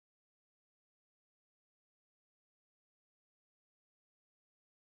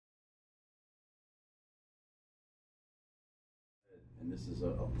And this is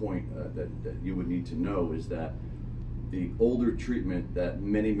a point that you would need to know, is that the older treatment that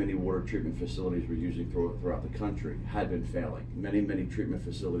many water treatment facilities were using throughout the country had been failing. Many treatment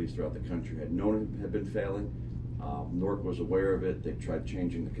facilities throughout the country had been failing. Newark was aware of it. They tried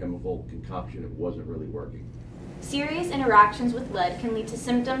changing the chemical concoction. It wasn't really working. Serious interactions with lead can lead to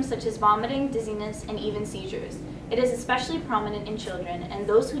symptoms such as vomiting, dizziness, and even seizures. It is especially prominent in children, and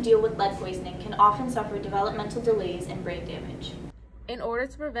those who deal with lead poisoning can often suffer developmental delays and brain damage. In order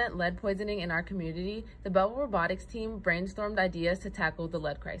to prevent lead poisoning in our community, the Belleville robotics team brainstormed ideas to tackle the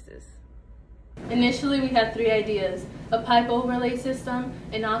lead crisis. Initially, we had 3 ideas: a pipe overlay system,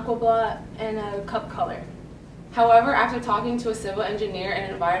 an aqua blot, and a cup color. However, after talking to a civil engineer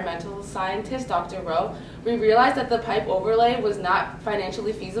and environmental scientist, Dr. Rowe, we realized that the pipe overlay was not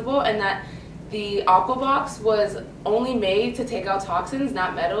financially feasible and that the aqua box was only made to take out toxins,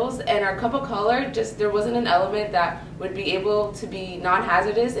 not metals, and our cup of color, there wasn't an element that would be able to be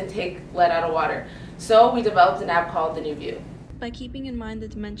non-hazardous and take lead out of water. So we developed an app called the New View. By keeping in mind the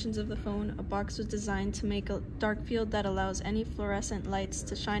dimensions of the phone, a box was designed to make a dark field that allows any fluorescent lights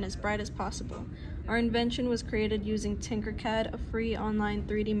to shine as bright as possible. Our invention was created using Tinkercad, a free online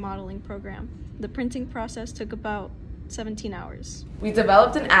 3D modeling program. The printing process took about 17 hours. We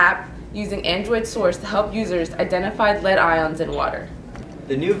developed an app using Android Source to help users identify lead ions in water.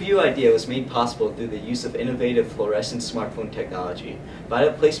 The New View idea was made possible through the use of innovative fluorescent smartphone technology. By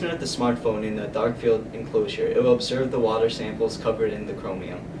the placement of the smartphone in a dark field enclosure, it will observe the water samples covered in the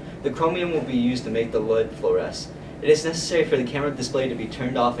chromium. The chromium will be used to make the lead fluoresce. It is necessary for the camera display to be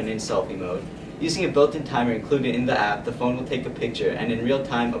turned off and in selfie mode. Using a built-in timer included in the app, the phone will take a picture and in real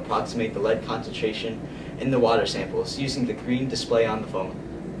time approximate the lead concentration in the water samples using the green display on the phone.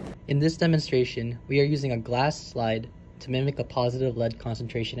 In this demonstration, we are using a glass slide to mimic a positive lead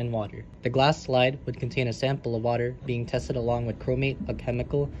concentration in water. The glass slide would contain a sample of water being tested along with chromate, a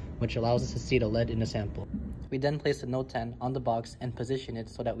chemical which allows us to see the lead in the sample. We then place the Note 10 on the box and position it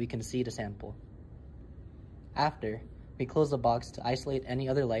so that we can see the sample. After, we close the box to isolate any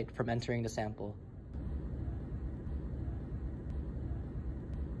other light from entering the sample.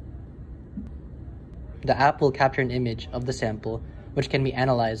 The app will capture an image of the sample, which can be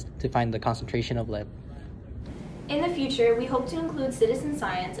analyzed to find the concentration of lead. In the future, we hope to include citizen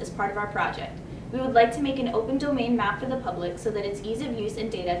science as part of our project. We would like to make an open domain map for the public so that its ease of use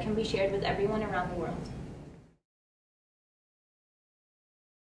and data can be shared with everyone around the world.